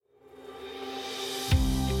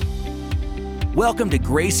Welcome to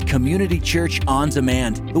Grace Community Church On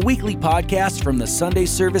Demand, the weekly podcast from the Sunday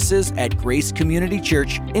services at Grace Community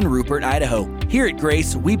Church in Rupert, Idaho. Here at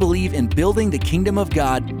Grace, we believe in building the kingdom of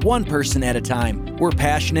God one person at a time. We're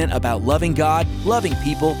passionate about loving God, loving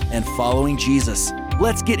people, and following Jesus.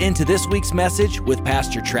 Let's get into this week's message with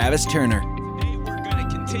Pastor Travis Turner. Today we're going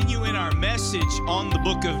to continue in our message on the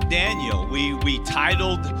book of Daniel. We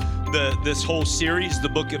titled this whole series, The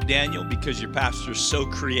Book of Daniel, because your pastor's so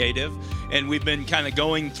creative. And we've been kind of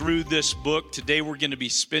going through this book. Today we're going to be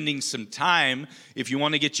spending some time, if you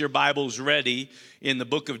want to get your Bibles ready, in the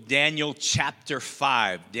book of Daniel chapter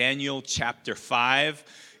 5. Daniel chapter 5.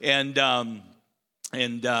 And I'm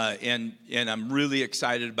really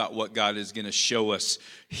excited about what God is going to show us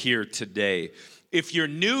here today. If you're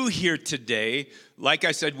new here today, like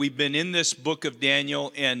I said, we've been in this book of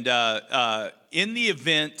Daniel, and in the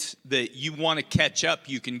event that you want to catch up,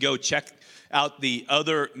 you can go check out the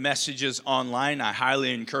other messages online. I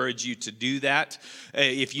highly encourage you to do that.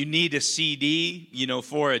 If you need a CD,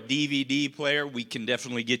 for a DVD player, we can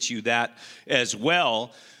definitely get you that as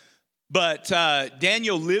well. But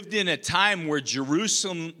Daniel lived in a time where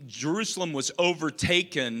Jerusalem was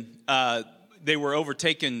overtaken. They were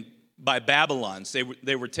overtaken by Babylons.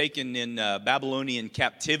 They were taken in Babylonian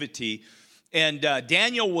captivity. And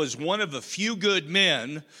Daniel was one of a few good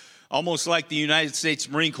men, almost like the United States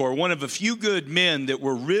Marine Corps, one of a few good men that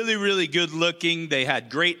were really, really good looking. They had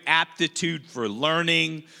great aptitude for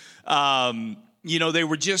learning. They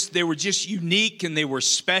were just unique, and they were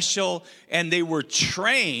special, and they were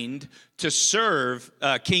trained to serve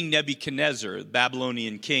King Nebuchadnezzar, the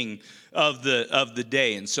Babylonian king of the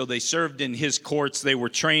day. And so they served in his courts. They were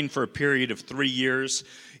trained for a period of 3 years.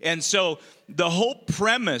 And so the whole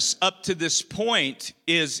premise up to this point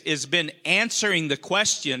is been answering the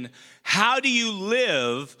question, how do you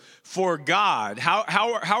live for God?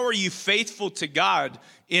 How are you faithful to God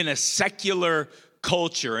in a secular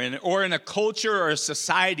culture, or in a culture or a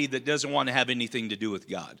society that doesn't want to have anything to do with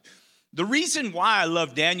God? The reason why I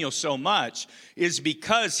love Daniel so much is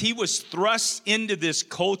because he was thrust into this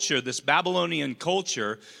culture, this Babylonian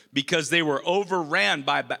culture, because they were overran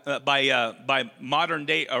by modern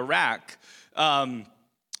day Iraq,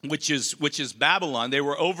 which is Babylon. They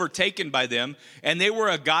were overtaken by them, and they were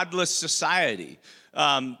a godless society.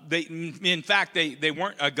 In fact, they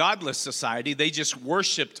weren't a godless society. They just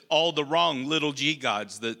worshiped all the wrong little g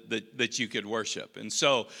gods that you could worship. And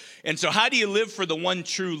so how do you live for the one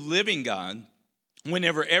true living God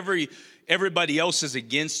whenever everybody else is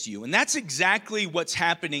against you? And that's exactly what's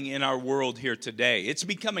happening in our world here today. It's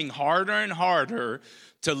becoming harder and harder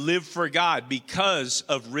to live for God because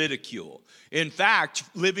of ridicule. In fact,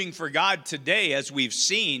 living for God today, as we've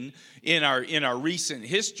seen in our recent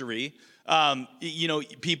history,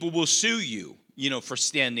 people will sue you, for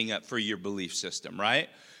standing up for your belief system, right?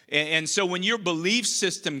 And so when your belief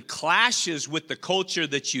system clashes with the culture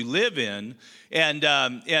that you live in, and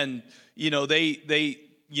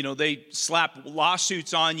they slap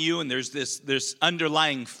lawsuits on you, and there's this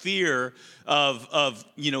underlying fear of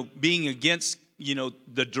being against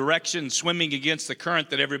the direction, swimming against the current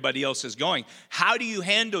that everybody else is going. How do you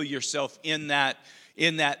handle yourself in that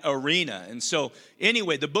arena? And so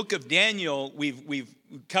anyway, the book of Daniel, we've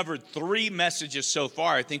covered 3 messages so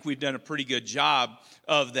far. I think we've done a pretty good job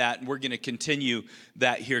of that, and we're going to continue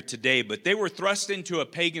that here today. But they were thrust into a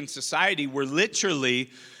pagan society where literally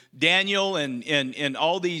Daniel and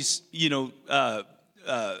all these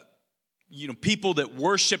people that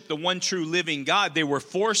worship the one true living God, they were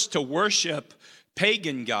forced to worship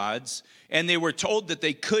pagan gods, and they were told that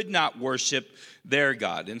they could not worship their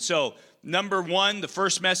God. And so number 1, the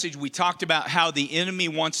first message, we talked about how the enemy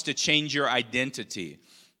wants to change your identity.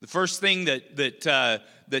 The first thing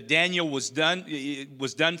that Daniel was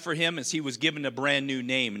done for him is he was given a brand new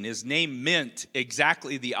name, and his name meant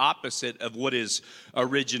exactly the opposite of what his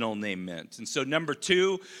original name meant. And so number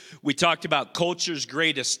 2, we talked about culture's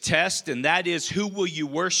greatest test, and that is, who will you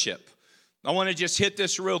worship? I want to just hit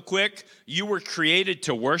this real quick. You were created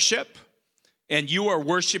to worship, and you are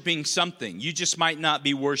worshiping something. You just might not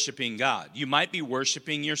be worshiping God. You might be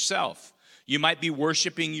worshiping yourself. You might be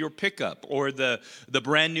worshiping your pickup, or the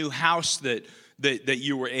brand new house that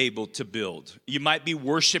you were able to build. You might be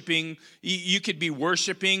worshiping, you could be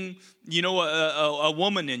worshiping, a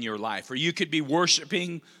woman in your life, or you could be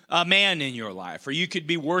worshiping a man in your life, or you could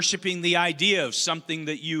be worshiping the idea of something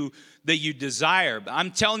that you desire. But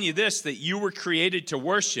I'm telling you this, that you were created to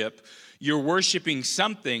worship. You're worshiping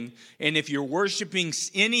something, and if you're worshiping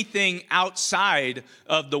anything outside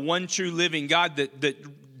of the one true living God that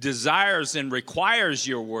desires and requires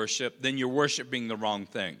your worship, then you're worshiping the wrong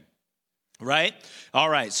thing. Right? All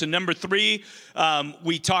right. So number 3,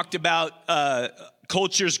 we talked about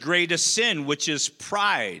culture's greatest sin, which is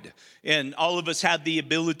pride. And all of us have the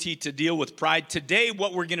ability to deal with pride. Today,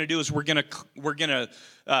 what we're going to do is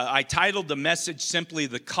I titled the message simply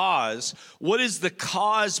 "The Cause." What is the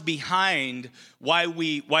cause behind why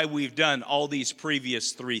we've done all these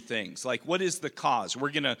previous 3 things? Like, what is the cause? We're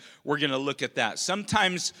gonna look at that.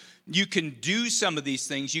 Sometimes you can do some of these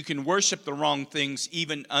things. You can worship the wrong things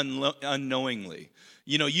even unknowingly.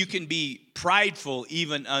 You know, you can be prideful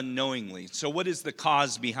even unknowingly. So what is the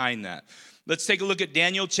cause behind that? Let's take a look at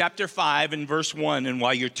Daniel chapter 5 and verse 1. And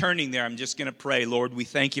while you're turning there, I'm just going to pray. Lord, we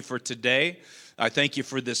thank you for today. I thank you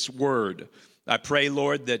for this word. I pray,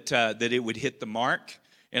 Lord, that it would hit the mark.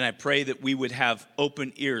 And I pray that we would have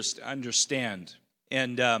open ears to understand.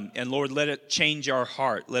 And Lord, let it change our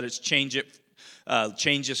heart. Let it change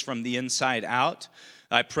us from the inside out.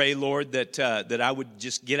 I pray, Lord, that I would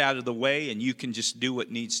just get out of the way and you can just do what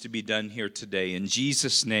needs to be done here today. In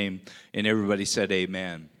Jesus' name, and everybody said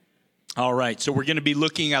amen. All right, so we're going to be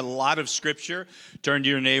looking at a lot of Scripture. Turn to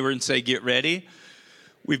your neighbor and say, get ready.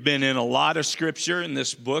 We've been in a lot of Scripture in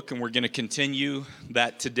this book, and we're going to continue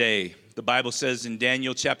that today. The Bible says in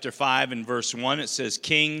Daniel chapter 5 and verse 1, it says,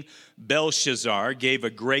 King Belshazzar gave a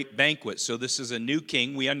great banquet. So this is a new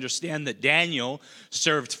king. We understand that Daniel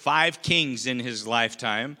served 5 kings in his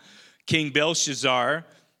lifetime. King Belshazzar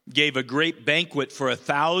gave a great banquet for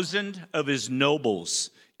 1,000 of his nobles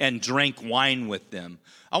and drank wine with them.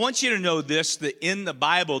 I want you to know this, that in the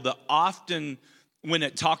Bible, that often when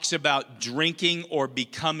it talks about drinking or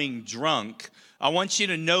becoming drunk, I want you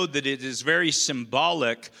to know that it is very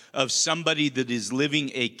symbolic of somebody that is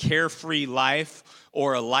living a carefree life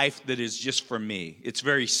or a life that is just for me. It's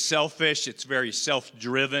very selfish. It's very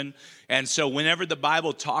self-driven. And so whenever the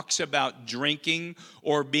Bible talks about drinking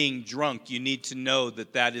or being drunk, you need to know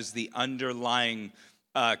that that is the underlying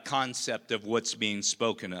concept of what's being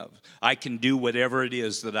spoken of. I can do whatever it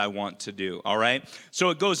is that I want to do, all right? So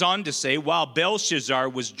it goes on to say, while Belshazzar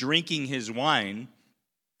was drinking his wine,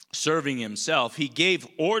 serving himself, he gave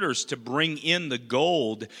orders to bring in the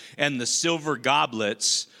gold and the silver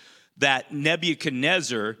goblets that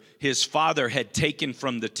Nebuchadnezzar, his father, had taken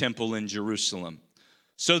from the temple in Jerusalem,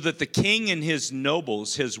 so that the king and his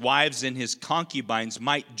nobles, his wives and his concubines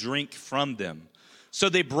might drink from them. So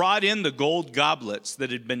they brought in the gold goblets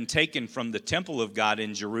that had been taken from the temple of God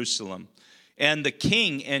in Jerusalem. And the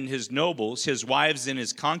king and his nobles, his wives and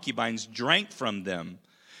his concubines, drank from them.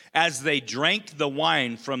 As they drank the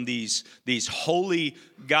wine from these holy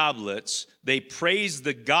goblets, they praised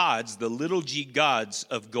the gods, the little g gods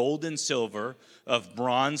of gold and silver, of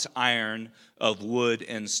bronze, iron, of wood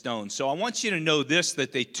and stone. So I want you to know this,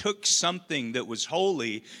 that they took something that was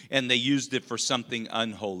holy and they used it for something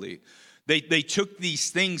unholy. They took these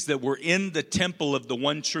things that were in the temple of the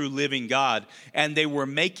one true living God, and they were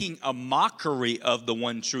making a mockery of the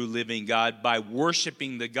one true living God by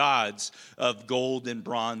worshiping the gods of gold and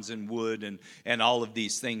bronze and wood and all of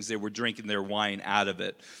these things. They were drinking their wine out of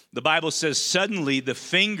it. The Bible says, suddenly the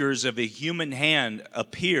fingers of a human hand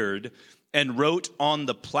appeared and wrote on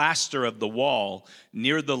the plaster of the wall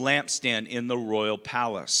near the lampstand in the royal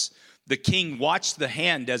palace. The king watched the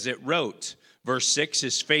hand as it wrote. Verse 6,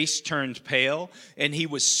 his face turned pale, and he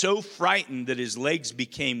was so frightened that his legs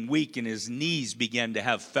became weak and his knees began to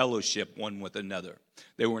have fellowship one with another.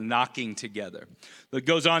 They were knocking together. It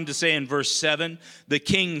goes on to say in verse 7, the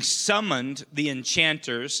king summoned the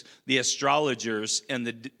enchanters, the astrologers, and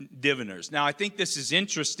the diviners. Now, I think this is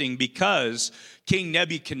interesting because King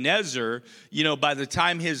Nebuchadnezzar, by the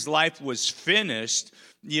time his life was finished,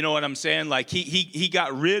 you know what I'm saying? Like he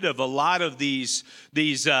got rid of a lot of these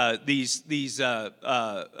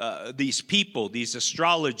people, these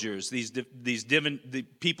astrologers, the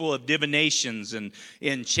people of divinations and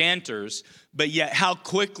enchanters. But yet, how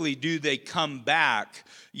quickly do they come back,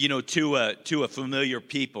 to a familiar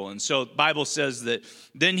people? And so the Bible says that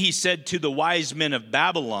then he said to the wise men of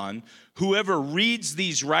Babylon, whoever reads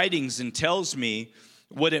these writings and tells me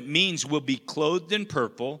what it means will be clothed in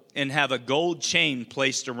purple and have a gold chain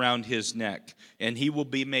placed around his neck, and he will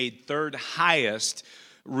be made third highest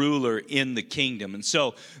ruler in the kingdom. And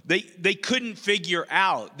so they couldn't figure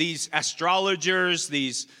out, these astrologers,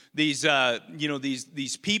 these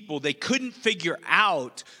people, they couldn't figure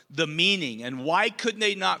out the meaning. And why couldn't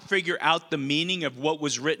they not figure out the meaning of what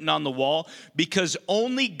was written on the wall? Because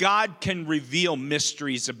only God can reveal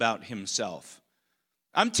mysteries about himself.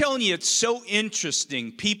 I'm telling you, it's so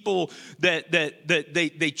interesting. People that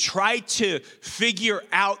they try to figure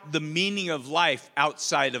out the meaning of life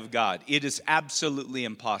outside of God. It is absolutely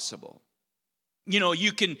impossible.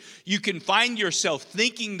 You can find yourself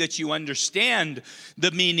thinking that you understand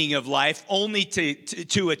the meaning of life only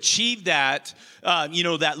to achieve that,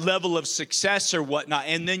 that level of success or whatnot,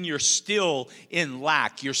 and then you're still in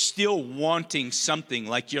lack. You're still wanting something,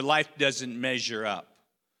 like your life doesn't measure up.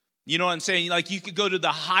 You know what I'm saying? Like you could go to the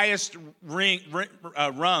highest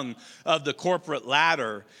rung of the corporate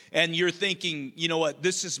ladder, and you're thinking, you know what,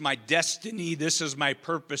 this is my destiny, this is my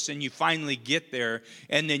purpose, and you finally get there,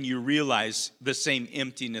 and then you realize the same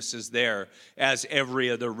emptiness is there as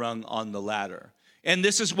every other rung on the ladder. And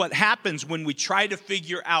this is what happens when we try to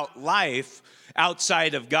figure out life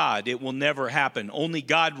outside of God. It will never happen. Only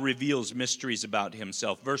God reveals mysteries about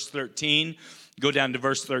himself. Verse 13. Go down to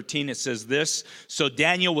verse 13, it says this: So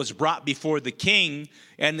Daniel was brought before the king,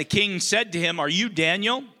 and the king said to him, "Are you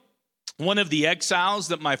Daniel, one of the exiles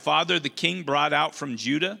that my father the king brought out from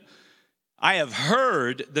Judah? I have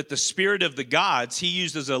heard that the spirit of the gods," he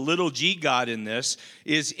uses a little g God in this,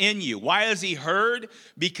 "is in you." Why has he heard?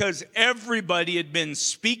 Because everybody had been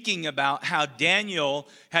speaking about how Daniel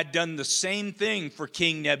had done the same thing for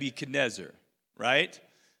King Nebuchadnezzar, right?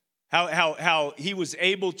 How he was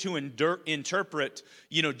able to interpret,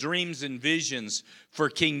 dreams and visions for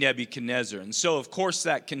King Nebuchadnezzar. And so, of course,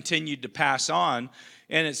 that continued to pass on.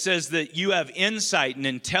 And it says that you have insight and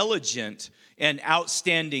intelligent and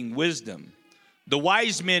outstanding wisdom. The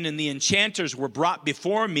wise men and the enchanters were brought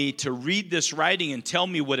before me to read this writing and tell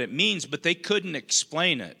me what it means, but they couldn't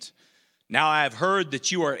explain it. Now I have heard that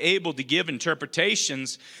you are able to give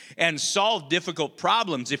interpretations and solve difficult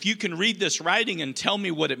problems. If you can read this writing and tell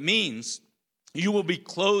me what it means, you will be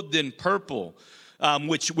clothed in purple,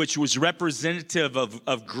 which was representative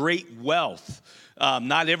of great wealth.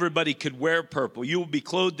 Not everybody could wear purple. You will be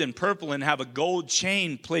clothed in purple and have a gold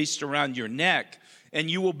chain placed around your neck, and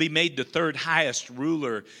you will be made the third highest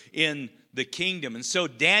ruler in the kingdom. And so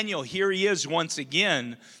Daniel, here he is once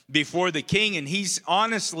again before the king, and he's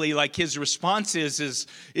honestly, like, his response is,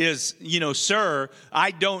 "Sir,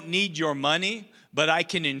 I don't need your money, but I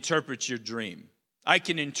can interpret your dream. I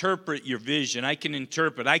can interpret your vision. I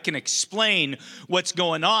can explain what's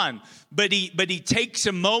going on." But he takes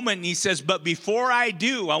a moment and he says, "But before I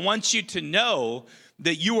do, I want you to know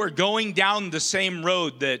that you are going down the same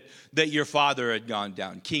road that your father had gone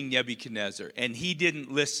down, King Nebuchadnezzar." And he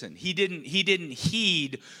didn't listen. He didn't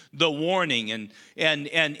heed the warning.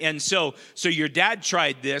 And so your dad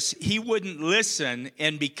tried this. He wouldn't listen.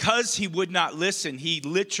 And because he would not listen, he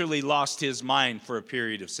literally lost his mind for a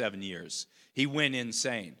period of 7 years. He went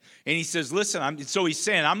insane. And he says, listen, so he's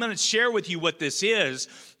saying, I'm going to share with you what this is,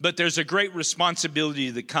 but there's a great responsibility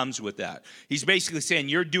that comes with that. He's basically saying,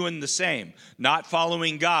 you're doing the same, not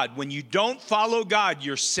following God. When you don't follow God,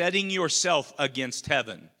 you're setting yourself against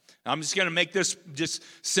heaven. I'm just going to make this just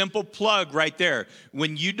simple plug right there.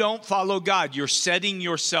 When you don't follow God, you're setting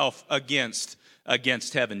yourself against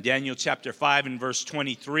heaven. Daniel chapter 5 and verse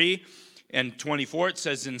 23 and 24, it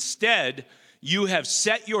says, instead, you have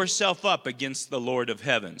set yourself up against the Lord of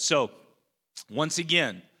heaven. So, once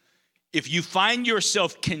again, if you find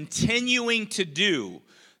yourself continuing to do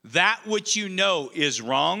that which you know is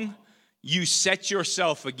wrong, you set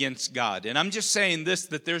yourself against God. And I'm just saying this,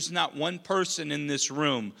 that there's not one person in this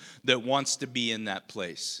room that wants to be in that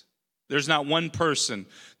place. There's not one person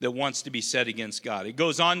that wants to be set against God. It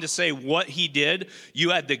goes on to say what he did.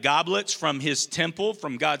 You had the goblets from his temple,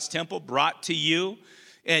 from God's temple, brought to you.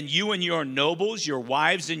 And you and your nobles, your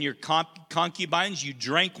wives and your concubines, you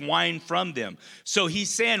drank wine from them. So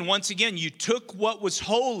he's saying, once again, you took what was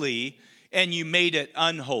holy and you made it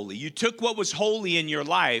unholy. You took what was holy in your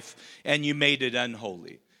life and you made it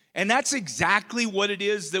unholy. And that's exactly what it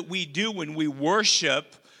is that we do when we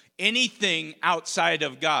worship anything outside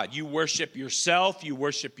of God. You worship yourself, you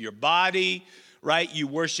worship your body, right? You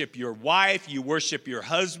worship your wife, you worship your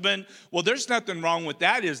husband. Well, there's nothing wrong with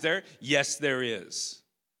that, is there? Yes, there is.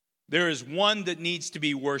 There is one that needs to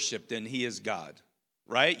be worshiped, and he is God,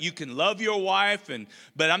 right? You can love your wife,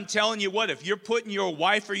 but I'm telling you what, if you're putting your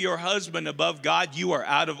wife or your husband above God, you are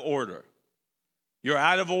out of order. You're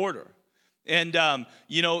out of order. And,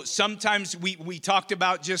 sometimes we talked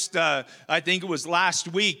about just, I think it was last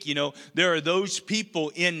week, there are those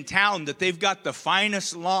people in town that they've got the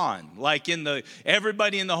finest lawn. Like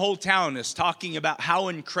everybody in the whole town is talking about how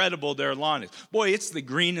incredible their lawn is. Boy, it's the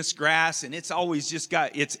greenest grass, and it's always just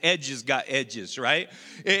got edges, right?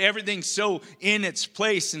 Everything's so in its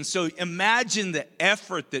place. And so imagine the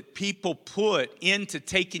effort that people put into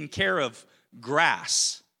taking care of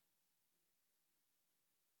grass.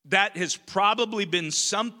 that has probably been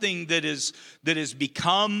something that has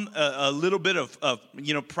become a little bit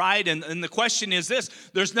of pride. And the question is this: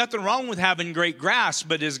 there's nothing wrong with having great grass,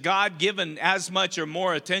 but is God given as much or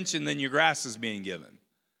more attention than your grass is being given?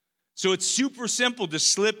 So it's super simple to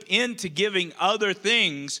slip into giving other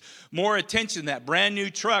things more attention. That brand new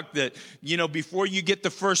truck that, before you get the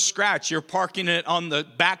first scratch, you're parking it on the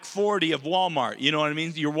back 40 of Walmart. You know what I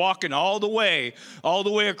mean? You're walking all the way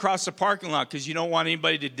across the parking lot because you don't want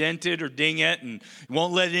anybody to dent it or ding it, and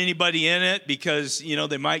won't let anybody in it because,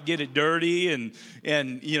 they might get it dirty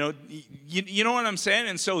and you know what I'm saying?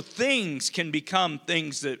 And so things can become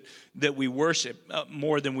things that we worship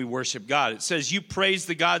more than we worship God. It says, you praise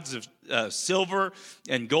the gods of silver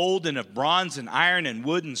and gold and of bronze and iron and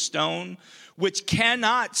wood and stone, which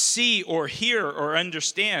cannot see or hear or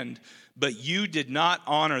understand, but you did not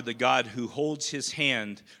honor the God who holds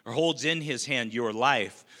in his hand your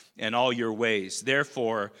life and all your ways.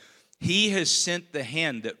 Therefore, he has sent the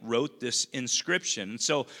hand that wrote this inscription.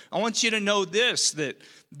 So I want you to know this, that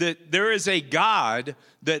there is a God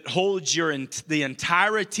that holds the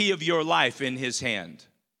entirety of your life in his hand.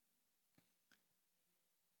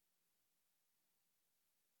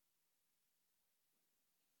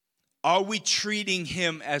 Are we treating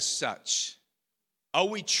him as such? Are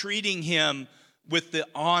we treating him with the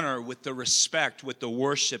honor, with the respect, with the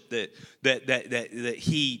worship that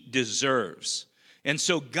he deserves? And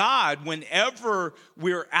so God, whenever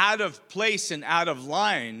we're out of place and out of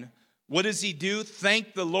line, what does he do?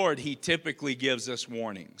 Thank the Lord, he typically gives us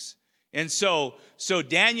warnings. And so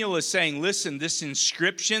Daniel is saying, listen, this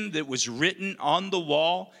inscription that was written on the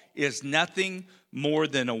wall is nothing more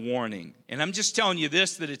than a warning. And I'm just telling you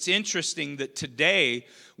this, that it's interesting that today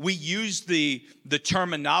we use the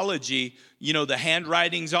terminology, the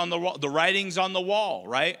handwritings on the wall, the writings on the wall,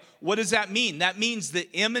 right? What does that mean? That means that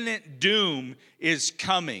imminent doom is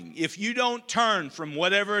coming. If you don't turn from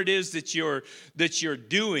whatever it is that you're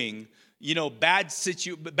doing,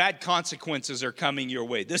 bad consequences are coming your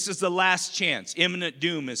way. This is the last chance. Imminent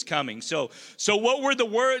doom is coming. So what were the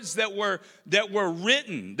words that were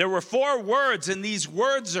written? There were 4 words, and these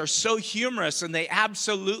words are so humorous, and they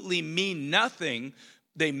absolutely mean nothing.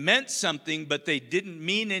 They meant something, but they didn't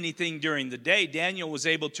mean anything during the day. Daniel was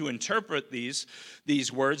able to interpret these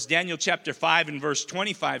words. Daniel chapter 5 and verse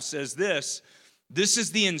 25 says this: this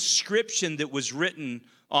is the inscription that was written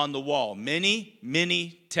on the wall. Mene,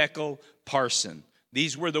 mene, tekel, parsin.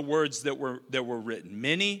 These were the words that were written.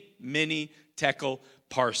 Mene, mene, tekel,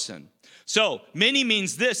 parsin. So, mene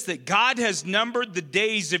means this, that God has numbered the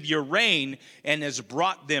days of your reign and has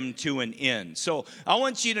brought them to an end. So, I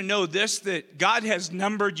want you to know this, that God has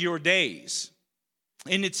numbered your days.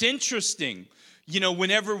 And it's interesting,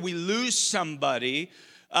 whenever we lose somebody,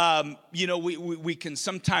 we can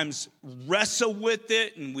sometimes wrestle with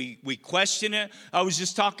it and we question it. I was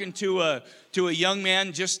just talking to a young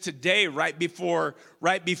man just today, right before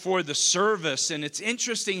the service, and it's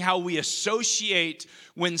interesting how we associate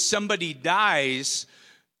when somebody dies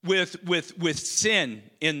with sin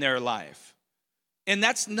in their life, and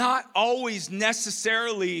that's not always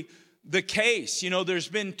necessarily the case. There's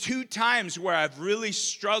been 2 times where I've really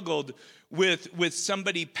struggled with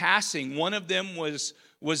somebody passing. One of them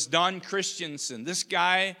was Don Christensen. This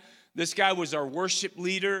guy was our worship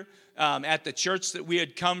leader at the church that we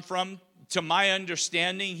had come from. To my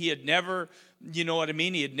understanding, he had never, he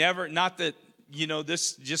had never, not that,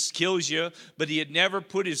 this just kills you, but he had never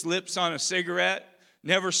put his lips on a cigarette,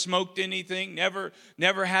 never smoked anything, never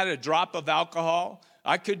had a drop of alcohol.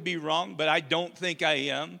 I could be wrong, but I don't think I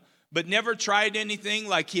am. But never tried anything.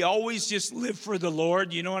 Like, he always just lived for the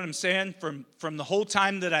Lord. You know what I'm saying? From the whole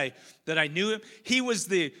time that I knew him, he was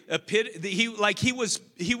he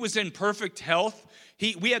was in perfect health.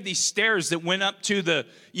 We had these stairs that went up to the,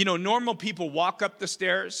 normal people walk up the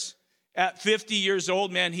stairs. At 50 years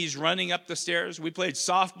old, man, he's running up the stairs. We played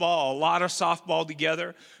softball, a lot of softball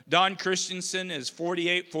together. Don Christensen is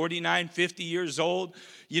 48, 49, 50 years old.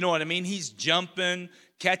 You know what I mean? He's jumping,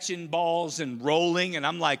 catching balls and rolling. And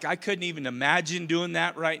I'm like, I couldn't even imagine doing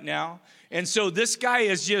that right now. And so this guy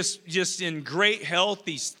is just in great health.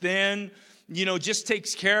 He's thin, just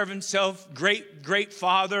takes care of himself. Great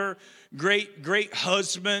father, great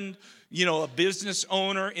husband, a business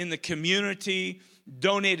owner in the community.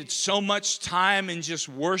 Donated so much time in just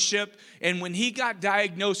worship. And when he got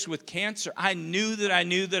diagnosed with cancer, I knew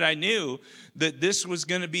that this was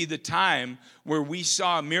going to be the time where we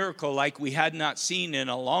saw a miracle like we had not seen in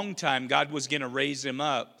a long time. God was going to raise him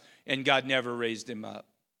up, and God never raised him up.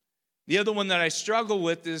 The other one that I struggle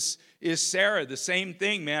with is Sarah. The same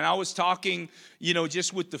thing, man. I was talking,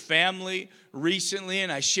 just with the family recently,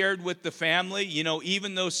 and I shared with the family,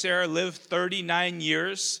 even though Sarah lived 39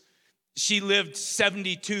 years, she lived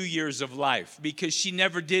 72 years of life because she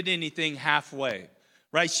never did anything halfway,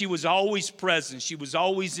 right? She was always present. She was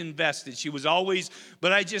always invested.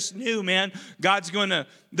 But I just knew, man,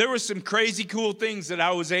 there were some crazy cool things that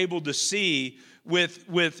I was able to see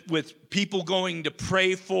with people going to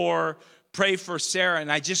pray for Sarah.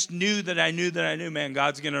 And I just knew, man,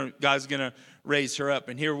 God's gonna raise her up.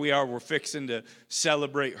 And here we are, we're fixing to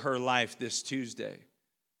celebrate her life this Tuesday.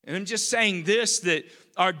 And I'm just saying this, that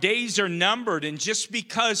our days are numbered, and just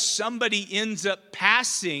because somebody ends up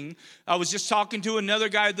passing, I was just talking to another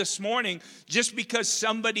guy this morning, just because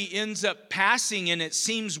somebody ends up passing and it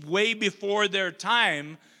seems way before their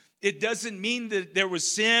time, it doesn't mean that there was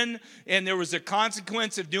sin and there was a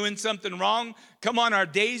consequence of doing something wrong. Come on, our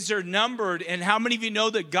days are numbered. And how many of you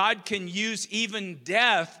know that God can use even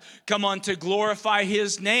death, to glorify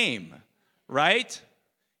his name, right?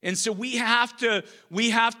 And so we have to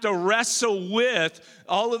wrestle with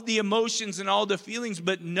all of the emotions and all the feelings,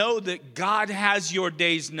 but know that God has your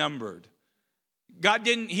days numbered.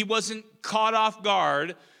 He wasn't caught off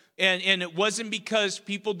guard, and it wasn't because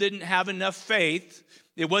people didn't have enough faith.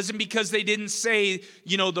 It wasn't because they didn't say,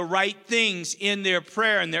 the right things in their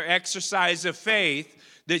prayer and their exercise of faith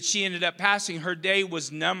that she ended up passing. Her day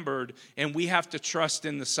was numbered, and we have to trust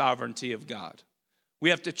in the sovereignty of God. We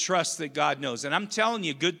have to trust that God knows. And I'm telling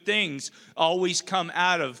you, good things always come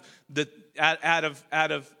out of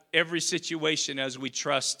every situation as we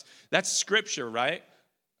trust. That's scripture, right?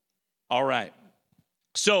 All right.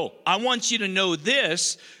 So I want you to know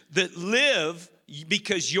this, that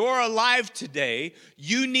because you're alive today,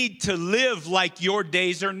 you need to live like your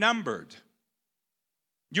days are numbered.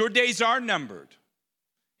 Your days are numbered.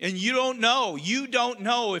 And you don't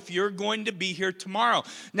know if you're going to be here tomorrow.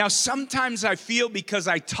 Now, sometimes I feel, because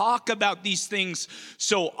I talk about these things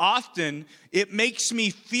so often, it makes me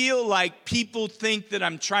feel like people think that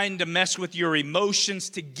I'm trying to mess with your emotions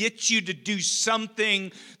to get you to do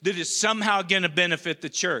something that is somehow going to benefit the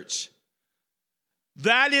church.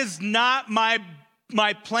 That is not my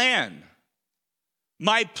plan.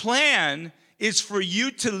 My plan is for you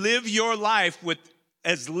to live your life with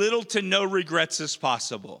as little to no regrets as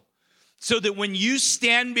possible. So that when you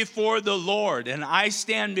stand before the Lord, and I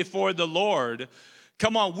stand before the Lord,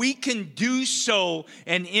 we can do so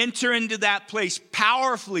and enter into that place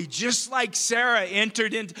powerfully, just like Sarah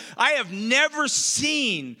entered into. I have never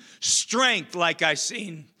seen strength like I've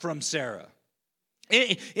seen from Sarah.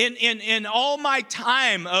 In all my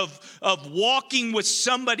time of walking with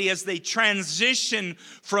somebody as they transition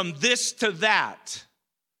from this to that,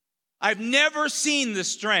 I've never seen the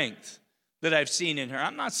strength that I've seen in her.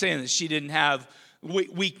 I'm not saying that she didn't have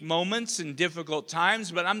weak moments and difficult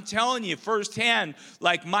times, but I'm telling you firsthand,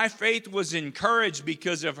 my faith was encouraged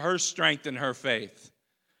because of her strength and her faith,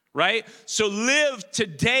 right? So live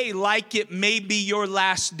today like it may be your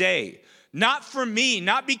last day. Not for me,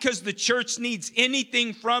 not because the church needs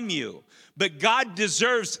anything from you, but God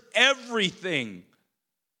deserves everything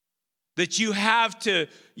that you have to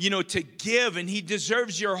give, and he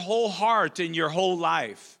deserves your whole heart and your whole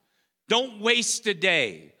life. Don't waste a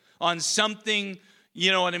day on something,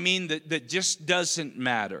 that just doesn't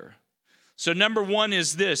matter. So number one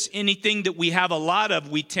is this: anything that we have a lot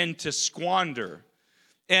of, we tend to squander.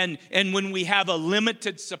 And when we have a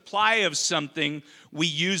limited supply of something, we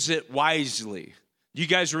use it wisely. You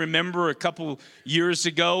guys remember a couple years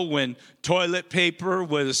ago when toilet paper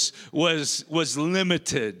was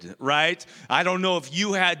limited, right? I don't know if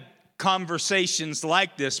you had conversations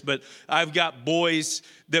like this, but I've got boys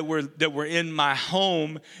that were in my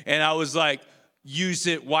home, and I was like, use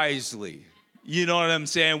it wisely. You know what I'm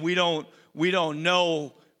saying? We don't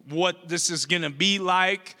know what this is going to be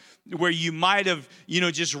like, where you might have,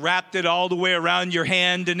 just wrapped it all the way around your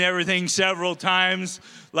hand and everything several times,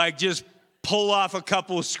 just pull off a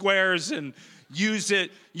couple of squares and use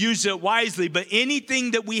it wisely. But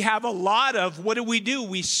anything that we have a lot of, what do?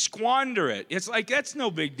 We squander it. It's like, that's no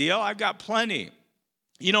big deal. I've got plenty.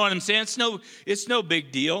 You know what I'm saying? It's no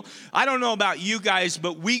big deal. I don't know about you guys,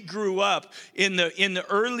 but we grew up in the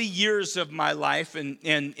early years of my life,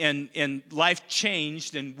 and life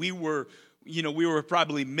changed, and we were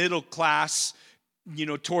probably middle class,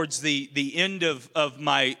 towards the end of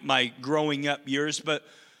my growing up years,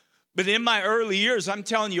 But in my early years, I'm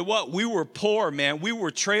telling you what, we were poor, man. We were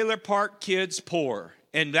trailer park kids poor.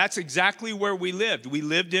 And that's exactly where we lived. We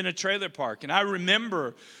lived in a trailer park. And I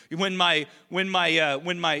remember when my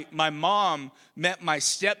mom met my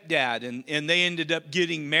stepdad, and they ended up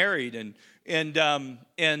getting married,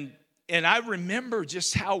 and I remember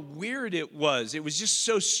just how weird it was. It was just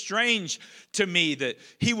so strange to me that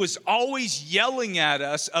he was always yelling at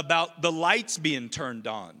us about the lights being turned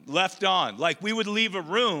on, left on. Like we would leave a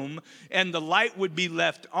room and the light would be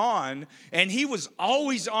left on, and he was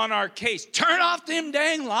always on our case. Turn off them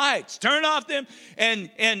dang lights, turn off them. And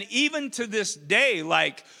even to this day,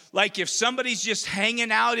 like if somebody's just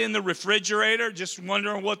hanging out in the refrigerator, just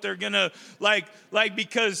wondering what they're gonna like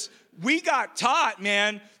because we got taught,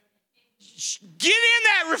 man, get in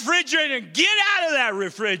that refrigerator and get out of that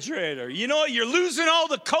refrigerator. You know, you're losing all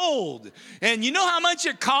the cold. And you know how much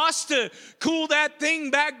it costs to cool that thing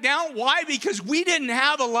back down? Why? Because we didn't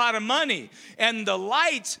have a lot of money. And the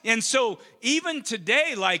lights, and so even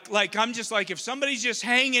today, like I'm just like, if somebody's just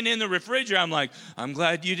hanging in the refrigerator, I'm like, I'm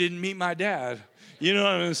glad you didn't meet my dad. You know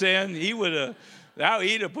what I'm saying?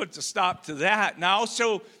 He'd have put a stop to that. Now,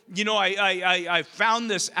 so, you know, I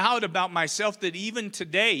found this out about myself that even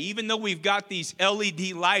today, even though we've got these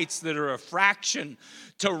LED lights that are a fraction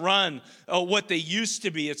to run what they used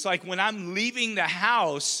to be, it's like when I'm leaving the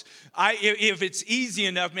house, if it's easy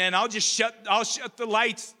enough, man, I'll just shut the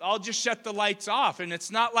lights off. And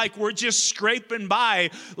it's not like we're just scraping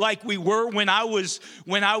by like we were when I was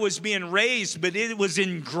being raised, but it was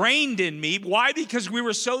ingrained in me. Why? Because we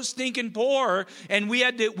were so stinking poor, and we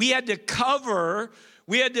had to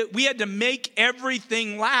make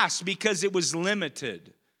everything last because it was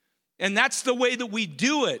limited. And that's the way that we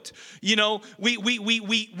do it. You know,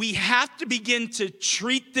 we have to begin to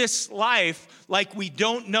treat this life like we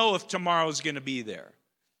don't know if tomorrow's going to be there.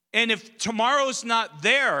 And if tomorrow's not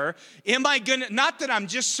there, not that I'm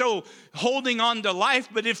just so holding on to life,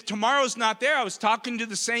 but if tomorrow's not there, I was talking to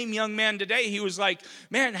the same young man today. He was like,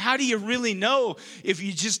 man, how do you really know if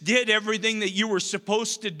you just did everything that you were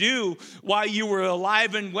supposed to do while you were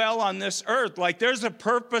alive and well on this earth? Like, there's a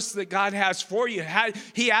purpose that God has for you.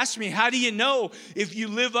 He asked me, how do you know if you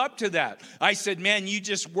live up to that? I said, man, you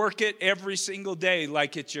just work it every single day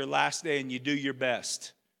like it's your last day and you do your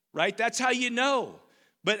best, right? That's how you know.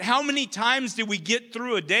 But how many times do we get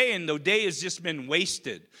through a day and the day has just been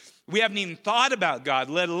wasted? We haven't even thought about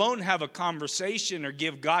God, let alone have a conversation or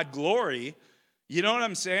give God glory. You know what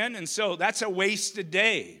I'm saying? And so that's a wasted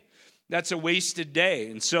day. That's a wasted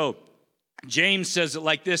day. And so James says it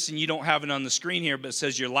like this, and you don't have it on the screen here, but it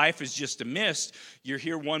says your life is just a mist. You're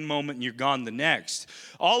here one moment and you're gone the next.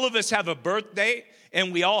 All of us have a birthday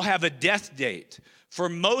and we all have a death date. For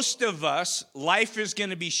most of us, life is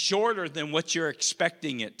going to be shorter than what you're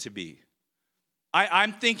expecting it to be.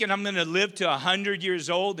 I'm thinking I'm going to live to 100 years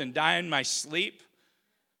old and die in my sleep.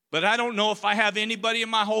 But I don't know if I have anybody in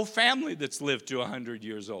my whole family that's lived to 100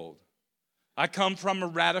 years old. I come from a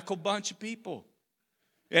radical bunch of people.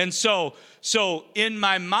 And so in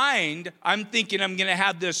my mind, I'm thinking I'm going to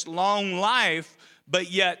have this long life, but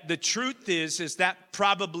yet the truth is that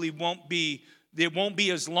probably won't be. It won't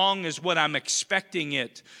be as long as what I'm expecting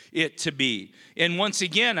it to be. And once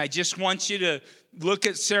again, I just want you to look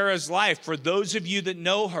at Sarah's life. For those of you that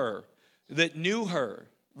know her, that knew her,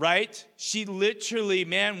 right? She literally,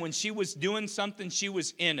 man, when she was doing something, she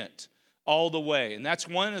was in it all the way. And that's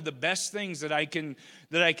one of the best things that I can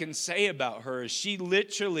say about her is she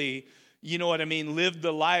literally, you know what I mean, lived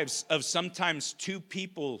the lives of sometimes two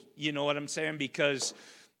people, you know what I'm saying? Because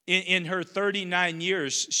in her 39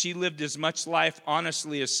 years, she lived as much life,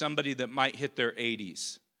 honestly, as somebody that might hit their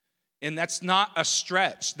 80s. And that's not a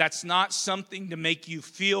stretch. That's not something to make you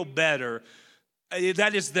feel better.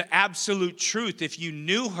 That is the absolute truth. If you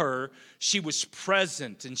knew her, she was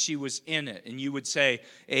present and she was in it. And you would say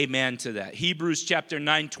amen to that. Hebrews chapter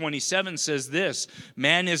 9:27 says this,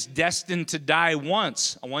 man is destined to die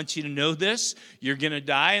once. I want you to know this. You're going to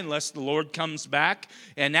die unless the Lord comes back.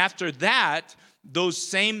 And after that, those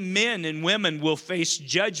same men and women will face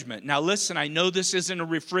judgment. Now listen, I know this isn't a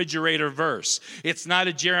refrigerator verse. It's not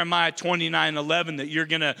a Jeremiah 29:11 that you're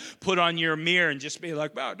going to put on your mirror and just be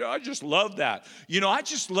like, wow, I just love that. You know, I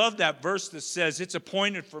just love that verse that says it's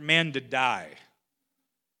appointed for man to die.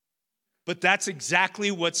 But that's exactly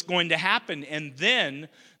what's going to happen. And then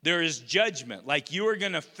there is judgment. Like you are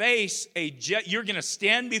going to face you're going to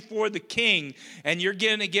stand before the king and you're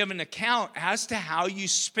going to give an account as to how you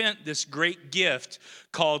spent this great gift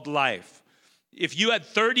called life. If you had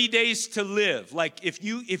 30 days to live, like if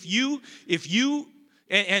you,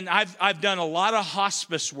 and I've done a lot of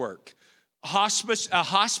hospice work. A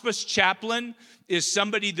hospice chaplain is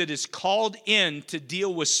somebody that is called in to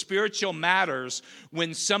deal with spiritual matters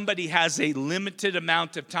when somebody has a limited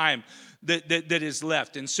amount of time that is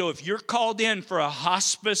left. And so if you're called in for a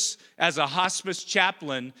hospice, as a hospice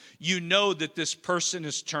chaplain, you know that this person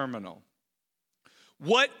is terminal.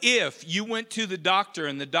 What if you went to the doctor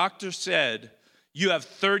and the doctor said, you have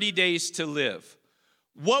 30 days to live?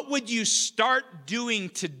 What would you start doing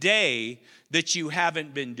today that you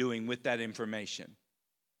haven't been doing with that information?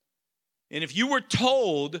 And if you were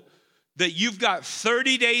told that you've got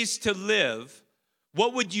 30 days to live,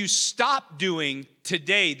 what would you stop doing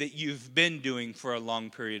today that you've been doing for a long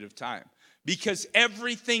period of time? Because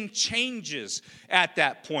everything changes at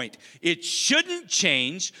that point. It shouldn't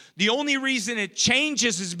change. The only reason it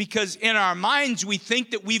changes is because in our minds we think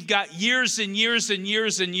that we've got years and years and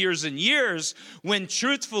years and years and years, when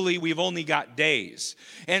truthfully we've only got days.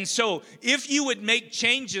 And so if you would make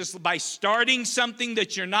changes by starting something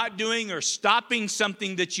that you're not doing or stopping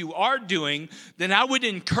something that you are doing, then I would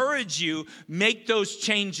encourage you, make those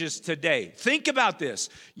changes today. Think about this.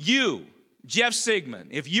 Jeff Sigmund,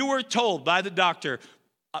 if you were told by the doctor,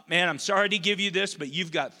 man, I'm sorry to give you this, but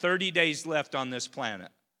you've got 30 days left on this planet,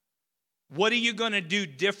 what are you going to do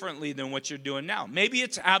differently than what you're doing now? Maybe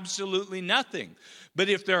it's absolutely nothing. But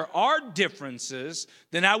if there are differences,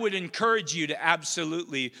 then I would encourage you to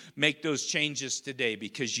absolutely make those changes today,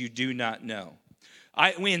 because you do not know.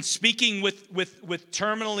 When speaking with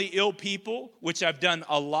terminally ill people, which I've done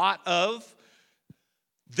a lot of,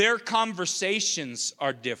 their conversations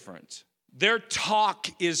are different. Their talk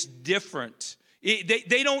is different.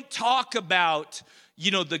 They don't talk about,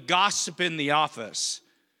 the gossip in the office.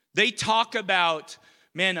 They talk about,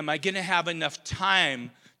 man, am I going to have enough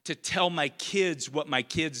time to tell my kids what my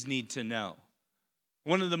kids need to know?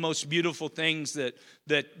 One of the most beautiful things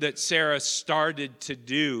that Sarah started to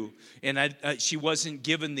do, and she wasn't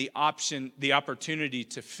given the opportunity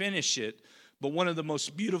to finish it, but one of the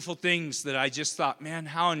most beautiful things that I just thought, man,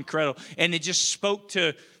 how incredible. And it just spoke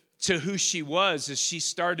to who she was, as she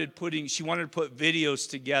wanted to put videos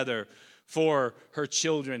together for her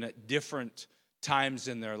children at different times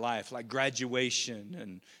in their life, like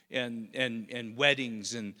graduation and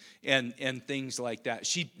weddings and things like that.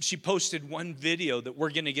 She posted one video that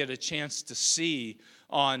we're going to get a chance to see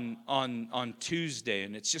on Tuesday,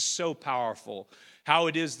 and it's just so powerful how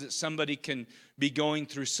it is that somebody can be going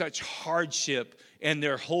through such hardship and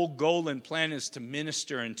their whole goal and plan is to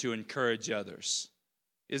minister and to encourage others.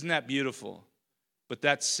 Isn't that beautiful? But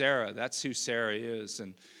that's Sarah. That's who Sarah is.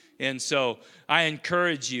 And so I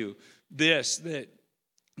encourage you that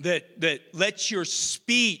let your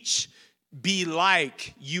speech be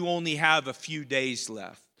like you only have a few days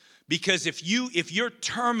left. Because if you're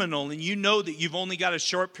terminal and you know that you've only got a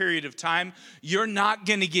short period of time, you're not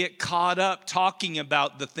going to get caught up talking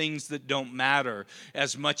about the things that don't matter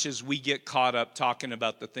as much as we get caught up talking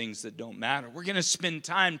about the things that don't matter. We're going to spend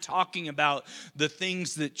time talking about the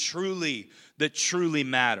things that truly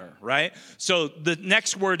matter, right? So the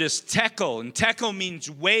next word is tekel, and tekel means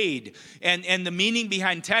weighed. And the meaning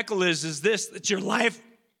behind tekel is this, that your life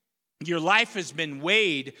has been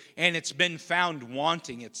weighed and it's been found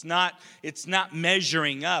wanting. It's not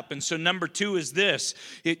measuring up. And so number 2 is this: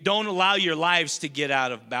 don't allow your lives to get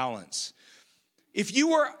out of balance. If you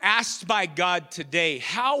were asked by God today,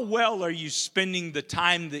 how well are you spending the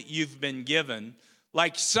time that you've been given?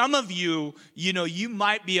 Like some of you, you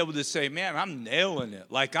might be able to say, man, I'm nailing it.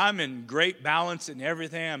 Like I'm in great balance in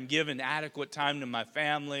everything. I'm giving adequate time to my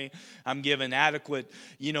family. I'm giving adequate,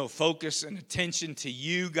 focus and attention to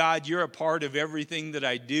you, God. You're a part of everything that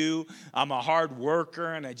I do. I'm a hard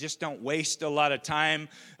worker and I just don't waste a lot of time.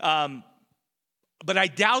 But I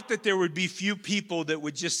doubt that there would be few people that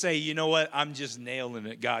would just say, you know what, I'm just nailing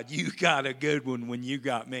it, God. You got a good one when you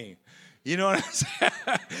got me. You know what I'm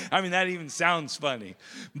saying? I mean, that even sounds funny.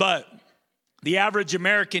 But the average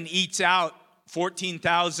American eats out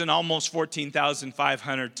almost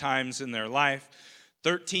 14,500 times in their life.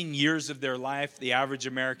 13 years of their life, the average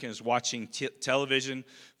American is watching television.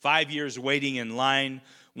 5 years waiting in line.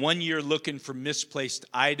 1 year looking for misplaced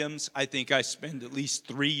items. I think I spend at least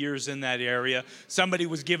 3 years in that area. Somebody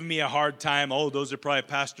was giving me a hard time. Oh, those are probably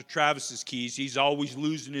Pastor Travis's keys. He's always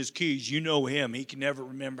losing his keys. You know him. He can never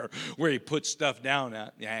remember where he put stuff down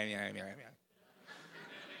at.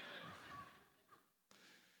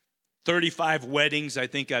 35 weddings. I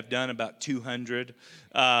think I've done about 200.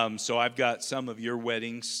 So I've got some of your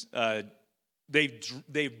weddings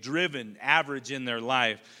they've driven, average in their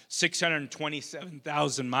life,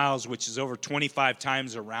 627,000 miles, which is over 25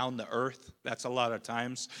 times around the earth. That's a lot of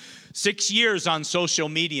times. 6 years on social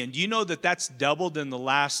media. And do you know that that's doubled in the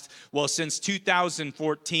last, since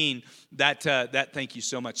 2014, thank you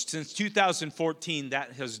so much. Since 2014,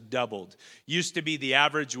 that has doubled. Used to be the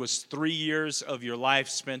average was 3 years of your life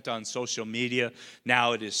spent on social media.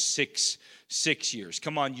 Now it is six years.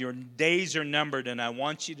 Come on, your days are numbered, and I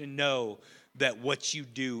want you to know that what you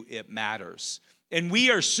do, it matters. And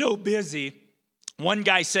we are so busy. One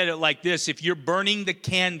guy said it like this: if you're burning the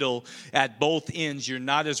candle at both ends, you're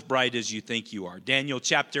not as bright as you think you are. Daniel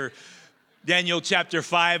chapter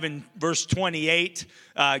 5 and verse 28,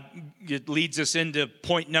 it leads us into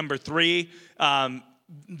point number 3.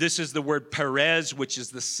 This is the word Perez, which is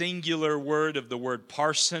the singular word of the word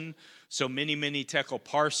parson. So many tekel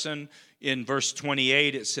parson. In verse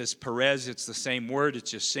 28, it says Perez. It's the same word.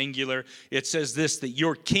 It's just singular. It says this, that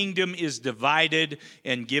your kingdom is divided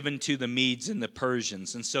and given to the Medes and the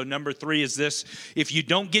Persians. And so number 3 is this: if you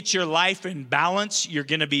don't get your life in balance, you're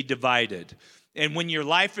going to be divided. And when your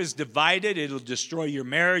life is divided, it'll destroy your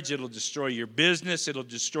marriage, it'll destroy your business, it'll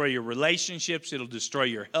destroy your relationships, it'll destroy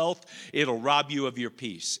your health, it'll rob you of your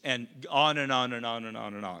peace, and on and on and on and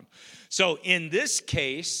on and on. So in this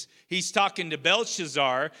case, he's talking to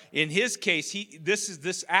Belshazzar. In his case,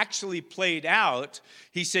 this actually played out.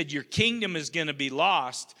 He said, your kingdom is going to be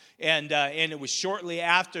lost. And it was shortly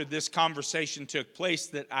after this conversation took place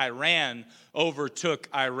that Iran overtook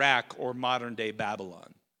Iraq, or modern-day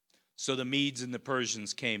Babylon. So the Medes and the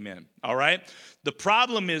Persians came in, all right? The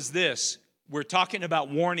problem is this. We're talking about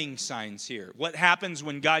warning signs here. What happens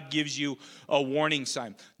when God gives you a warning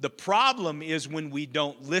sign? The problem is when we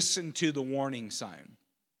don't listen to the warning sign.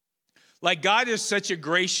 Like, God is such a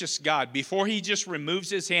gracious God. Before he just removes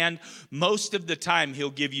his hand, most of the time he'll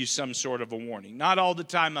give you some sort of a warning. Not all the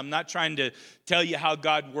time. I'm not trying to tell you how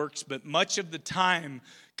God works, but much of the time,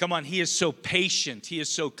 come on, he is so patient. He is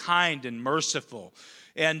so kind and merciful.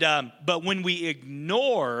 And but when we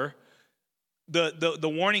ignore the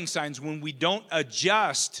warning signs, when we don't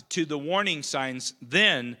adjust to the warning signs,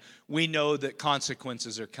 then we know that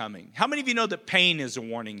consequences are coming. How many of you know that pain is a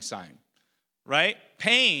warning sign? Right?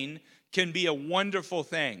 Pain can be a wonderful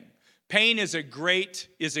thing. Pain is a great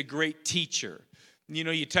teacher. You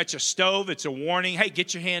know, you touch a stove, it's a warning. Hey,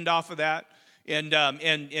 get your hand off of that,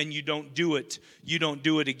 and you don't do it. You don't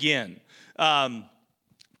do it again.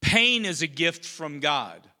 Pain is a gift from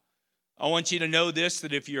God. I want you to know this,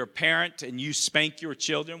 that if you're a parent and you spank your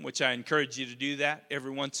children, which I encourage you to do that every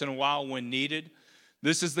once in a while when needed,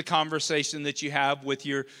 this is the conversation that you have with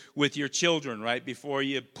your children, right? Before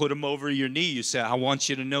you put them over your knee, you say, I want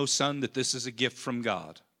you to know, son, that this is a gift from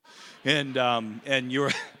God. And you're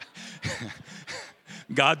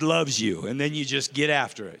God loves you. And then you just get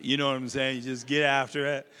after it. You know what I'm saying? You just get after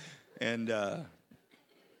it. And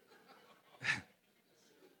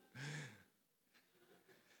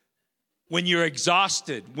when you're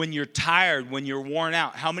exhausted, when you're tired, when you're worn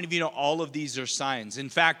out, how many of you know all of these are signs? In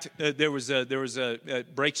fact,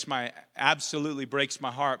 absolutely breaks my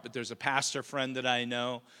heart, but there's a pastor friend that I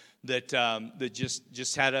know that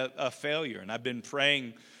just had a failure, and I've been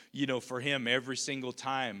praying, for him every single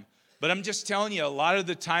time. But I'm just telling you, a lot of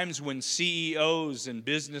the times when CEOs and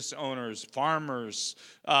business owners, farmers,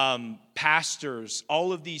 pastors,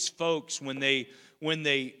 all of these folks, when they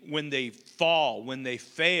fall, when they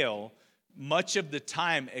fail, much of the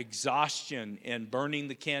time, exhaustion and burning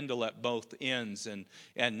the candle at both ends, and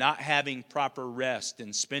not having proper rest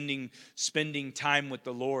and spending time with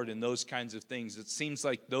the Lord and those kinds of things. It seems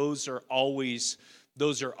like those are always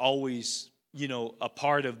a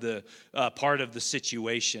part of the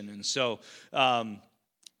situation. And so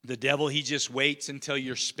the devil, he just waits until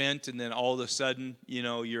you're spent, and then all of a sudden,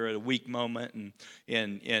 you're at a weak moment,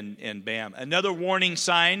 and bam. Another warning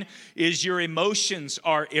sign is your emotions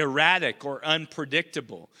are erratic or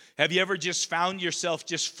unpredictable. Have you ever just found yourself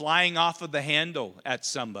just flying off of the handle at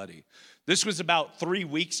somebody? This was about 3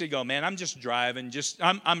 weeks ago, man. I'm just driving.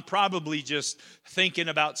 I'm probably just thinking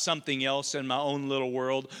about something else in my own little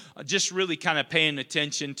world. Just really kind of paying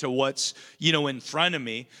attention to what's, in front of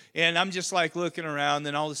me. And I'm just like looking around.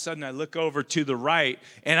 Then all of a sudden I look over to the right.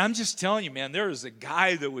 And I'm just telling you, man, there was a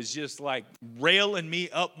guy that was just like railing me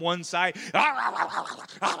up one side.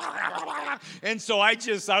 And so I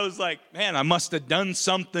was like, man, I must have done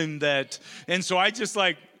something that. And so I just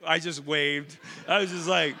waved. I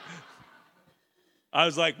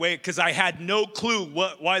was like, wait, because I had no clue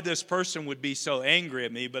why this person would be so angry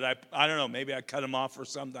at me, but I don't know, maybe I cut him off or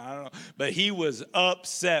something, I don't know. But he was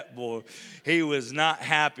upset, boy. He was not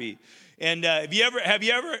happy. And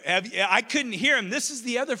I couldn't hear him. This is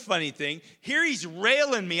the other funny thing. Here he's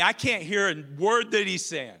railing me. I can't hear a word that he's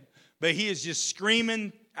saying. But he is just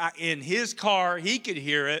screaming in his car. He could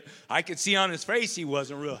hear it. I could see on his face he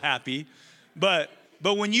wasn't real happy. But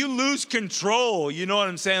when you lose control, you know what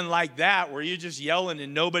I'm saying, like that, where you're just yelling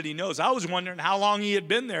and nobody knows. I was wondering how long he had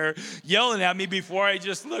been there yelling at me before I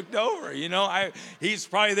just looked over. You know, he's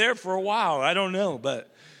probably there for a while. I don't know. But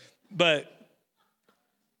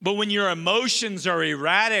when your emotions are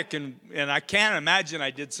erratic, and I can't imagine I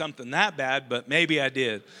did something that bad, but maybe I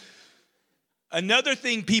did. Another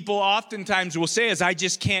thing people oftentimes will say is, I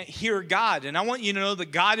just can't hear God. And I want you to know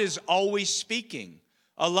that God is always speaking.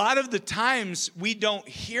 A lot of the times we don't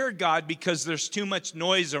hear God because there's too much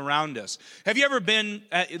noise around us. Have you ever been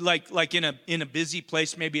like in a busy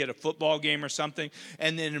place, maybe at a football game or something,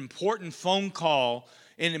 and an important phone call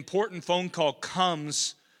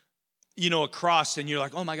comes, you know, across, and you're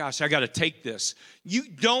like, oh my gosh, I got to take this. You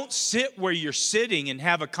don't sit where you're sitting and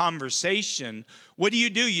have a conversation. What do?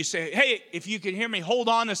 You say, hey, if you can hear me, hold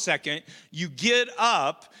on a second. You get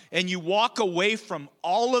up and you walk away from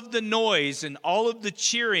all of the noise and all of the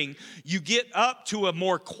cheering. You get up to a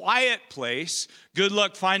more quiet place. Good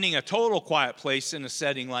luck finding a total quiet place in a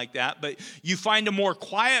setting like that. But you find a more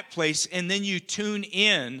quiet place, and then you tune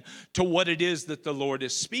in to what it is that the Lord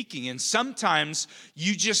is speaking. And sometimes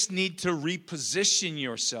you just need to reposition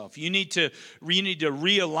yourself. You need to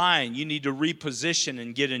realign. You need to reposition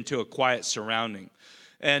and get into a quiet surrounding.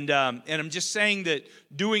 And I'm just saying that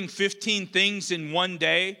doing 15 things in one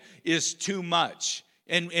day is too much.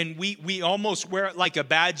 And we almost wear it like a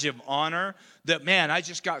badge of honor that, man, I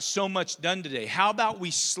just got so much done today. How about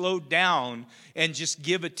we slow down and just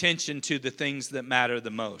give attention to the things that matter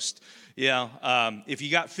the most? Yeah, if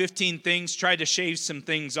you got 15 things, try to shave some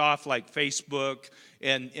things off like Facebook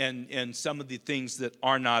and some of the things that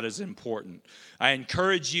are not as important. I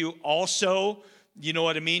encourage you also, you know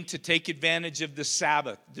what I mean, to take advantage of the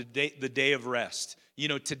Sabbath, the day of rest. You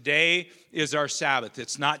know, today is our Sabbath.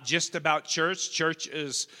 It's not just about church. Church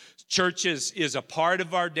is a part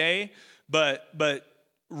of our day, but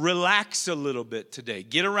relax a little bit today.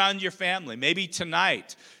 Get around your family. Maybe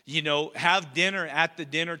tonight, you know, have dinner at the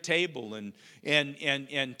dinner table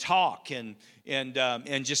and talk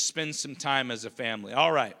and just spend some time as a family.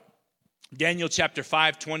 All right. Daniel chapter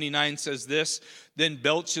 5:29 says this. Then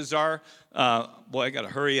Belshazzar, I got to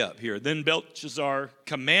hurry up here. Then Belshazzar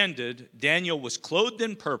commanded, Daniel was clothed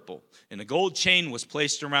in purple, and a gold chain was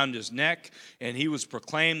placed around his neck, and he was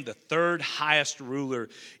proclaimed the third highest ruler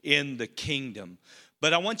in the kingdom.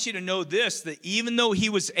 But I want you to know this, that even though he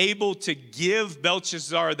was able to give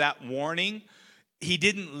Belshazzar that warning, he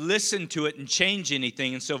didn't listen to it and change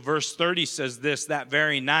anything. And so verse 30 says this, that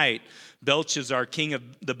very night, Belshazzar, king of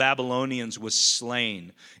the Babylonians, was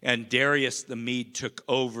slain, and Darius the Mede took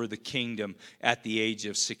over the kingdom at the age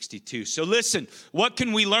of 62. So listen, what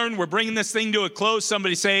can we learn? We're bringing this thing to a close.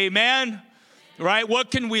 Somebody say amen. Right? What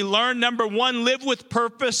can we learn? Number one, live with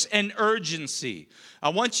purpose and urgency. I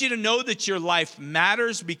want you to know that your life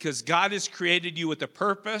matters because God has created you with a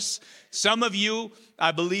purpose. Some of you,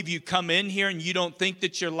 I believe you come in here and you don't think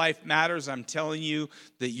that your life matters. I'm telling you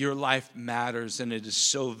that your life matters and it is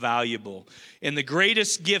so valuable. And the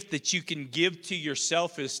greatest gift that you can give to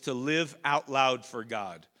yourself is to live out loud for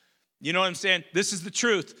God. You know what I'm saying? This is the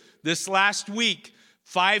truth. This last week,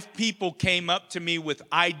 5 people came up to me with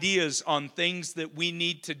ideas on things that we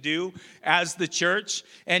need to do as the church.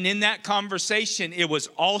 And in that conversation, it was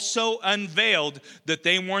also unveiled that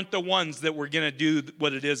they weren't the ones that were going to do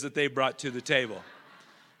what it is that they brought to the table.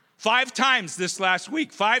 5 times this last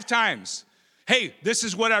week, 5 times. Hey, this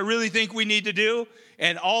is what I really think we need to do.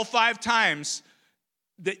 And all 5 times,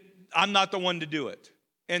 that I'm not the one to do it.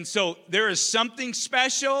 And so there is something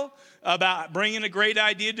special about bringing a great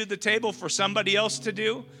idea to the table for somebody else to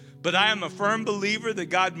do. But I am a firm believer that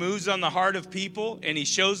God moves on the heart of people and he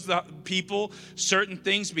shows the people certain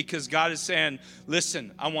things because God is saying,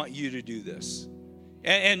 listen, I want you to do this.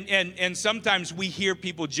 And sometimes we hear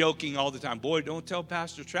people joking all the time, boy, don't tell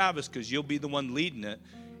Pastor Travis because you'll be the one leading it.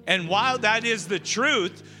 And while that is the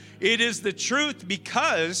truth, it is the truth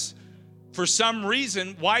because for some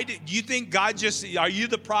reason, why do you think God are you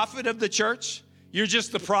the prophet of the church? You're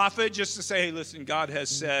just the prophet just to say, hey, listen, God has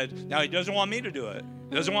said. Now, he doesn't want me to do it.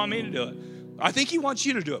 He doesn't want me to do it. I think he wants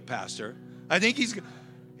you to do it, Pastor. I think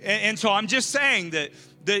and so I'm just saying that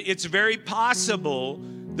it's very possible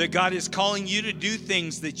that God is calling you to do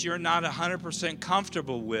things that you're not 100%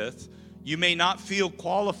 comfortable with. You may not feel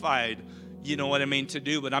qualified, you know what I mean, to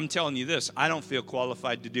do. But I'm telling you this, I don't feel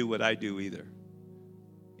qualified to do what I do either.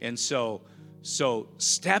 And so So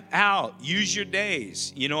step out, use your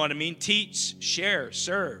days. You know what I mean? Teach, share,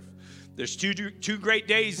 serve. There's two great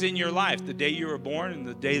days in your life, the day you were born and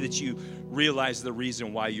the day that you realize the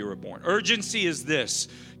reason why you were born. Urgency is this.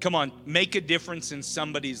 Come on, make a difference in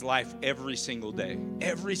somebody's life every single day.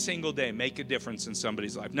 Every single day, make a difference in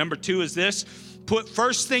somebody's life. Number 2 is this. Put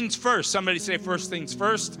first things first. Somebody say first things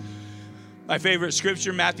first. My favorite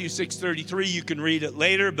scripture, Matthew 6:33. You can read it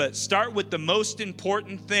later, but start with the most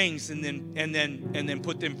important things and then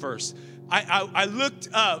put them first. I looked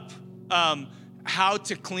up how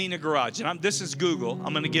to clean a garage, and this is Google.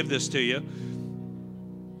 I'm going to give this to you.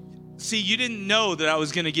 See, you didn't know that I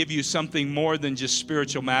was going to give you something more than just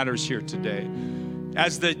spiritual matters here today.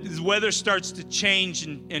 As the weather starts to change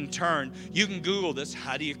and turn, you can Google this.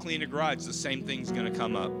 How do you clean a garage? The same thing's going to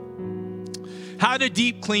come up. How to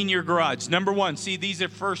deep clean your garage. Number 1, see, these are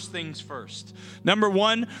first things first. Number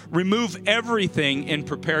 1, remove everything and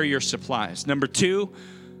prepare your supplies. Number 2,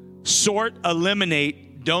 sort,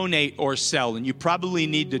 eliminate, donate, or sell. And you probably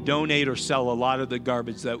need to donate or sell a lot of the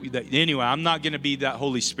garbage that anyway, I'm not going to be that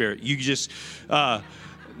Holy Spirit. You just,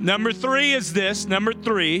 number 3 is this. Number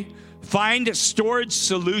 3, find storage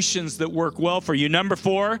solutions that work well for you. Number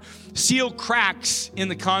 4, seal cracks in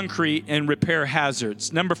the concrete and repair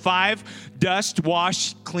hazards. Number 5, dust,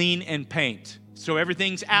 wash, clean, and paint. So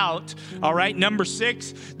everything's out, all right? Number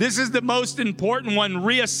 6, this is the most important one,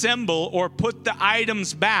 reassemble or put the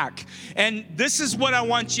items back. And this is what I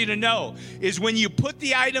want you to know, is when you put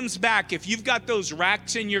the items back, if you've got those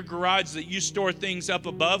racks in your garage that you store things up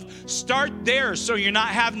above, start there so you're not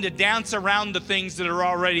having to dance around the things that are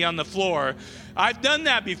already on the floor. I've done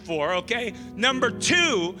that before, okay? Number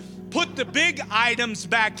 2, put the big items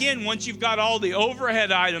back in once you've got all the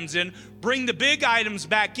overhead items in. Bring the big items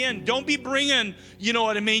back in. Don't be bringing, you know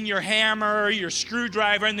what I mean, your hammer, your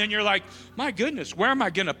screwdriver, and then you're like, my goodness, where am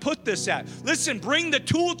I going to put this at? Listen, bring the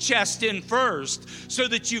tool chest in first so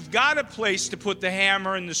that you've got a place to put the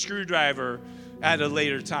hammer and the screwdriver at a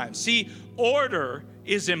later time. See, order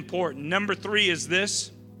is important. Number 3 is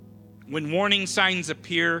this. When warning signs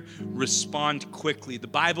appear, respond quickly. The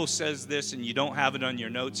Bible says this, and you don't have it on your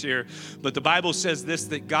notes here, but the Bible says this,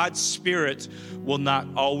 that God's Spirit will not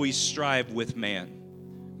always strive with man.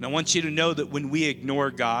 And I want you to know that when we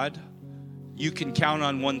ignore God, you can count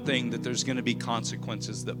on one thing, that there's going to be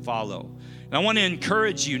consequences that follow. And I want to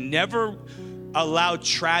encourage you, never allow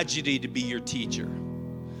tragedy to be your teacher.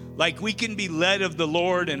 Like, we can be led of the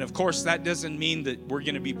Lord, and of course that doesn't mean that we're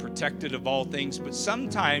going to be protected of all things, but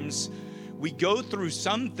sometimes we go through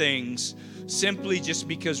some things simply just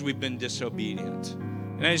because we've been disobedient.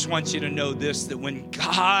 And I just want you to know this, that when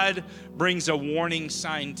God brings a warning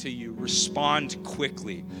sign to you, respond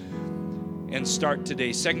quickly and start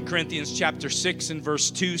today. 2 Corinthians chapter 6 and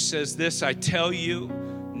verse 2 says this, I tell you,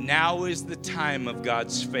 now is the time of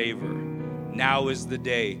God's favor. Now is the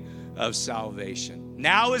day of salvation.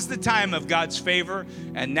 Now is the time of God's favor,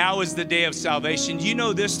 and now is the day of salvation. Do you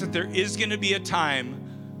know this, that there is going to be a time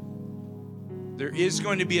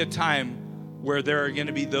where there are going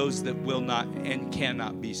to be those that will not and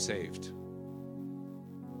cannot be saved.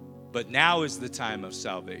 But now is the time of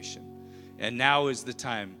salvation, and now is the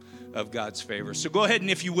time of God's favor. So go ahead, and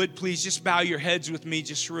if you would, please just bow your heads with me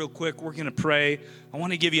just real quick. We're going to pray. I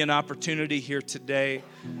want to give you an opportunity here today.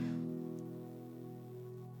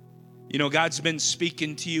 You know, God's been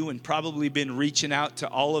speaking to you and probably been reaching out to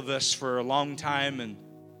all of us for a long time, and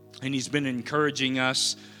He's been encouraging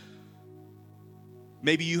us.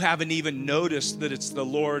 Maybe you haven't even noticed that it's the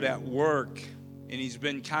Lord at work, and He's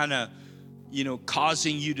been kind of, you know,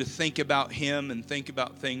 causing you to think about Him and think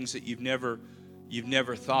about things that you've never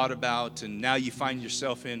thought about, and now you find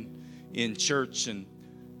yourself in church and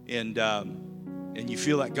you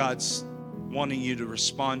feel like God's wanting you to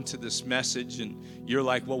respond to this message, and you're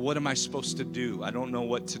like, well, what am I supposed to do? I don't know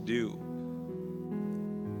what to do.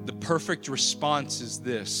 The perfect response is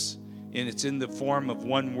this, and it's in the form of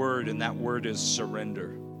one word, and that word is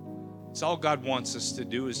surrender. It's all God wants us to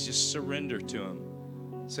do, is just surrender to Him.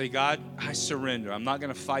 Say, God, I surrender. I'm not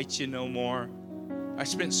going to fight you no more. I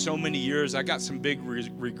spent so many years, I got some big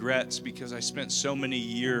regrets because I spent so many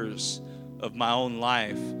years of my own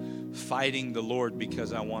life fighting the Lord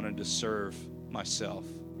because I wanted to serve myself.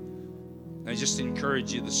 And I just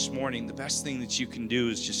encourage you this morning, the best thing that you can do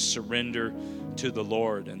is just surrender to the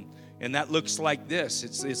Lord. And that looks like this.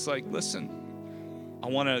 It's like, listen, I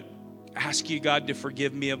want to ask you, God, to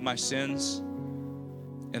forgive me of my sins,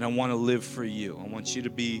 and I want to live for you. I want you to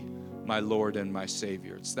be my Lord and my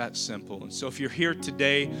Savior. It's that simple. And so if you're here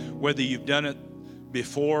today, whether you've done it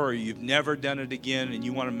before or you've never done it again and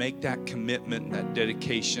you want to make that commitment and that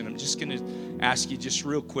dedication, I'm just going to ask you just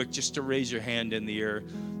real quick just to raise your hand in the air.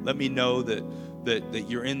 Let me know that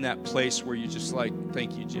you're in that place where you're just like,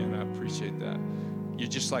 thank you, Jen, I appreciate that. You're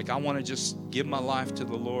just like, I want to just give my life to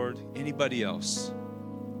the Lord. Anybody else?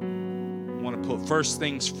 I want to put first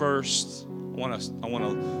things first. I want to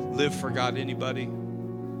live for God. Anybody?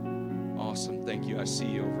 Awesome. Thank you. I see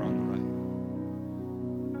you over on the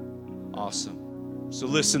right. Awesome. So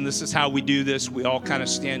listen, this is how we do this. We all kind of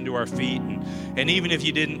stand to our feet, and even if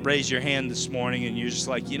you didn't raise your hand this morning, and you're just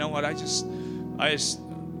like, you know what, I'm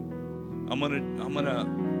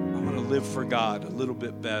gonna live for God a little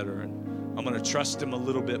bit better, and I'm gonna trust Him a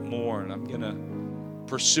little bit more, and I'm gonna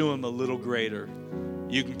pursue Him a little greater.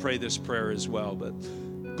 You can pray this prayer as well, but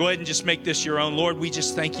go ahead and just make this your own. Lord, we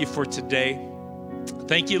just thank you for today.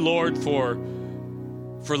 Thank you, Lord, for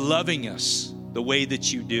loving us the way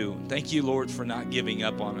that you do. Thank you, Lord, for not giving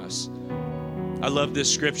up on us. I love this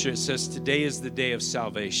scripture. It says, today is the day of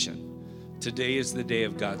salvation. Today is the day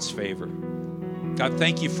of God's favor. God,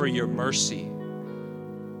 thank you for your mercy.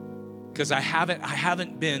 Because I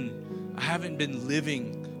haven't been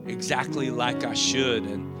living exactly like I should,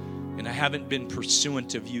 and I haven't been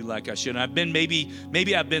pursuant of you like I should. And I've been maybe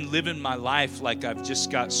I've been living my life like I've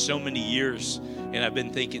just got so many years, and I've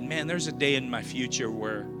been thinking, man, there's a day in my future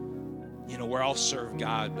where I'll serve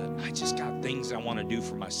God, but I just got things I want to do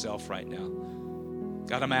for myself right now.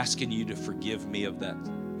 God, I'm asking you to forgive me of that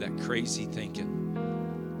crazy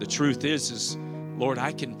thinking. The truth is, Lord,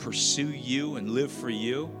 I can pursue you and live for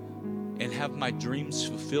you and have my dreams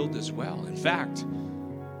fulfilled as well. In fact,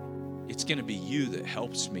 it's going to be you that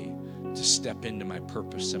helps me to step into my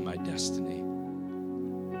purpose and my destiny.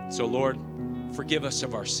 So, Lord, forgive us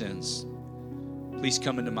of our sins. Please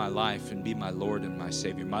come into my life and be my Lord and my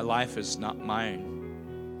Savior. My life is not mine,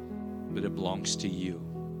 but it belongs to you.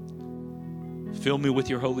 Fill me with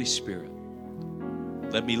your Holy Spirit.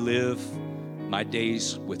 Let me live my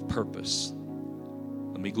days with purpose.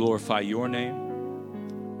 Let me glorify your name,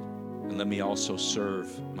 and let me also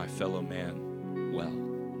serve my fellow man well.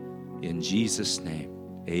 In Jesus' name,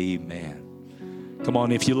 amen. Come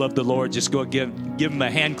on, if you love the Lord, just go give him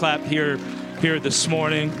a hand clap here this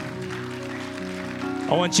morning.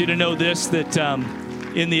 I want you to know this, that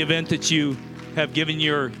in the event that you have given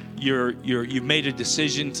you've made a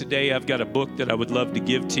decision today, I've got a book that I would love to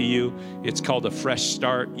give to you. It's called A Fresh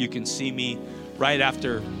Start. You can see me right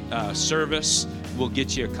after service. We'll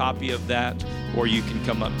get you a copy of that, or you can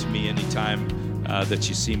come up to me anytime that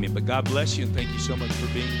you see me. But God bless you, and thank you so much for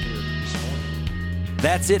being here this morning.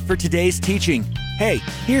 That's it for today's teaching. Hey,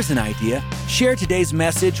 here's an idea. Share today's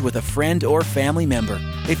message with a friend or family member.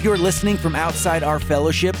 If you're listening from outside our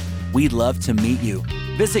fellowship, we'd love to meet you.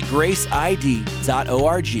 Visit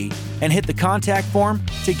graceid.org and hit the contact form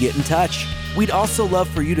to get in touch. We'd also love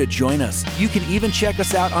for you to join us. You can even check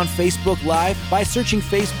us out on Facebook Live by searching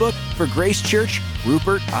Facebook for Grace Church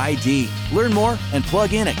Rupert ID. Learn more and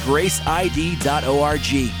plug in at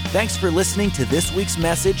graceid.org. Thanks for listening to this week's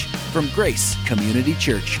message from Grace Community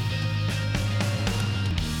Church.